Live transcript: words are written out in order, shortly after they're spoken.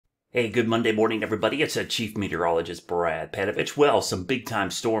Hey, good Monday morning, everybody. It's Chief Meteorologist Brad Panovich. Well, some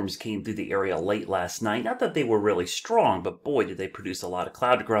big-time storms came through the area late last night. Not that they were really strong, but boy, did they produce a lot of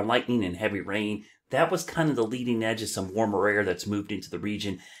cloud-to-ground lightning and heavy rain. That was kind of the leading edge of some warmer air that's moved into the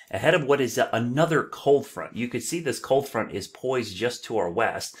region ahead of what is another cold front. You can see this cold front is poised just to our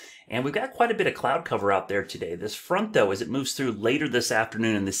west, and we've got quite a bit of cloud cover out there today. This front, though, as it moves through later this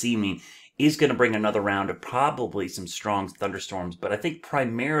afternoon and this evening, is going to bring another round of probably some strong thunderstorms, but I think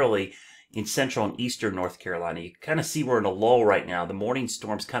primarily in central and eastern North Carolina. You can kind of see we're in a lull right now. The morning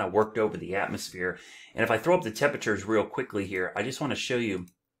storms kind of worked over the atmosphere. And if I throw up the temperatures real quickly here, I just want to show you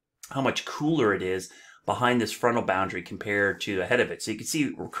how much cooler it is behind this frontal boundary compared to ahead of it. So you can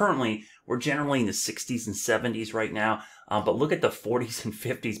see we're generally in the 60s and 70s right now, but look at the 40s and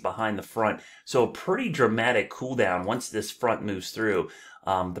 50s behind the front. So a pretty dramatic cool down once this front moves through.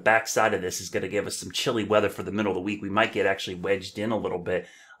 The back side of this is going to give us some chilly weather for the middle of the week. We might get actually wedged in a little bit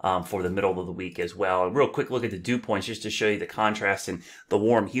for the middle of the week as well. And real quick look at the dew points just to show you the contrast in the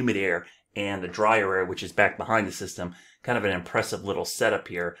warm, humid air and the drier air, which is back behind the system. Kind of an impressive little setup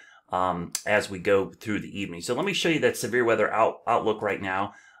here as we go through the evening. So let me show you that severe weather outlook right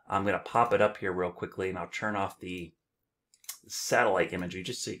now. I'm going to pop it up here real quickly, and I'll turn off the satellite imagery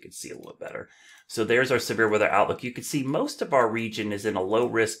just so you can see a little better. So there's our severe weather outlook. You can see most of our region is in a low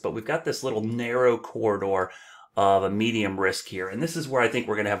risk, but we've got this little narrow corridor of a medium risk here. And this is where I think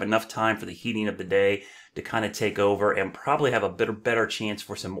we're going to have enough time for the heating of the day to kind of take over and probably have a better chance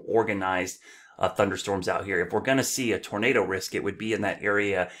for some organized thunderstorms out here. If we're going to see a tornado risk, it would be in that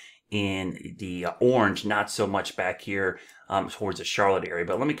area in the orange, not so much back here towards the Charlotte area.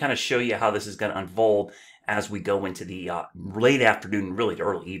 But let me kind of show you how this is going to unfold as we go into the late afternoon, really to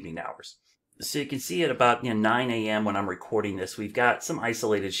early evening hours. So you can see at about 9 a.m. when I'm recording this, we've got some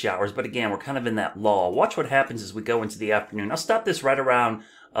isolated showers, but again, we're kind of in that lull. Watch what happens as we go into the afternoon. I'll stop this right around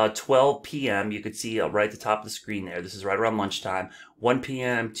 12 p.m. You can see right at the top of the screen there. This is right around lunchtime. 1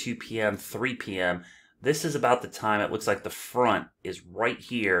 p.m., 2 p.m., 3 p.m. This is about the time it looks like the front is right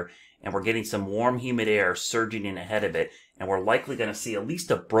here, and we're getting some warm, humid air surging in ahead of it, and we're likely going to see at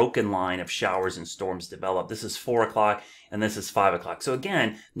least a broken line of showers and storms develop. This is 4 o'clock, and this is 5 o'clock. So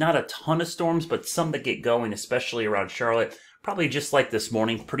again, not a ton of storms, but some that get going, especially around Charlotte. Probably just like this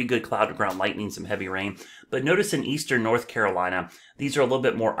morning, pretty good cloud-to-ground lightning, some heavy rain. But notice in eastern North Carolina, these are a little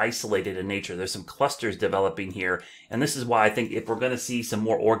bit more isolated in nature. There's some clusters developing here, and this is why I think if we're going to see some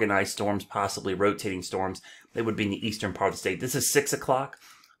more organized storms, possibly rotating storms, they would be in the eastern part of the state. This is 6 o'clock.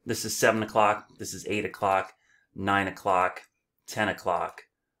 This is 7 o'clock, this is 8 o'clock, 9 o'clock, 10 o'clock,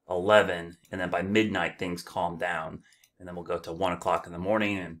 11, and then by midnight things calm down. And then we'll go to 1 o'clock in the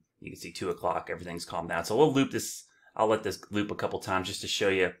morning, and you can see 2 o'clock, everything's calmed down. So we'll loop this, I'll let this loop a couple times just to show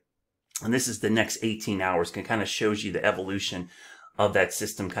you. And this is the next 18 hours, kind of shows you the evolution of that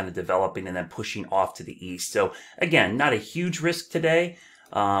system kind of developing and then pushing off to the east. So again, not a huge risk today.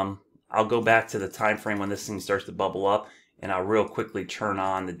 I'll go back to the time frame when this thing starts to bubble up, and I'll real quickly turn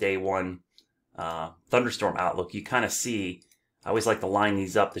on the day one thunderstorm outlook. You kind of see, I always like to line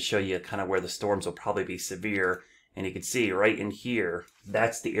these up to show you kind of where the storms will probably be severe. And you can see right in here,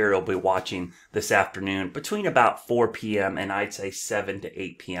 that's the area we'll be watching this afternoon between about 4 p.m. and I'd say 7 to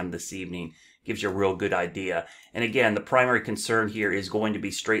 8 p.m. this evening. Gives you a real good idea. And again, the primary concern here is going to be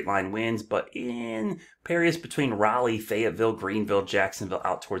straight line winds, but in areas between Raleigh, Fayetteville, Greenville, Jacksonville,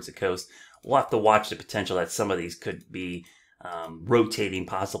 out towards the coast, we'll have to watch the potential that some of these could be rotating,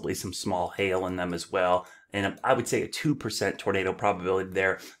 possibly some small hail in them as well. And I would say a 2% tornado probability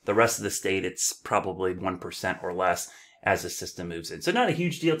there. The rest of the state, it's probably 1% or less as the system moves in. So not a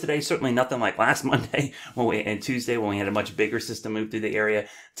huge deal today. Certainly nothing like last Monday and Tuesday when we had a much bigger system move through the area.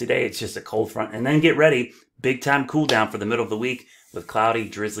 Today, it's just a cold front. And then get ready. Big time cool down for the middle of the week with cloudy,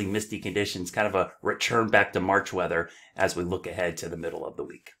 drizzly, misty conditions. Kind of a return back to March weather as we look ahead to the middle of the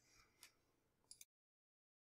week.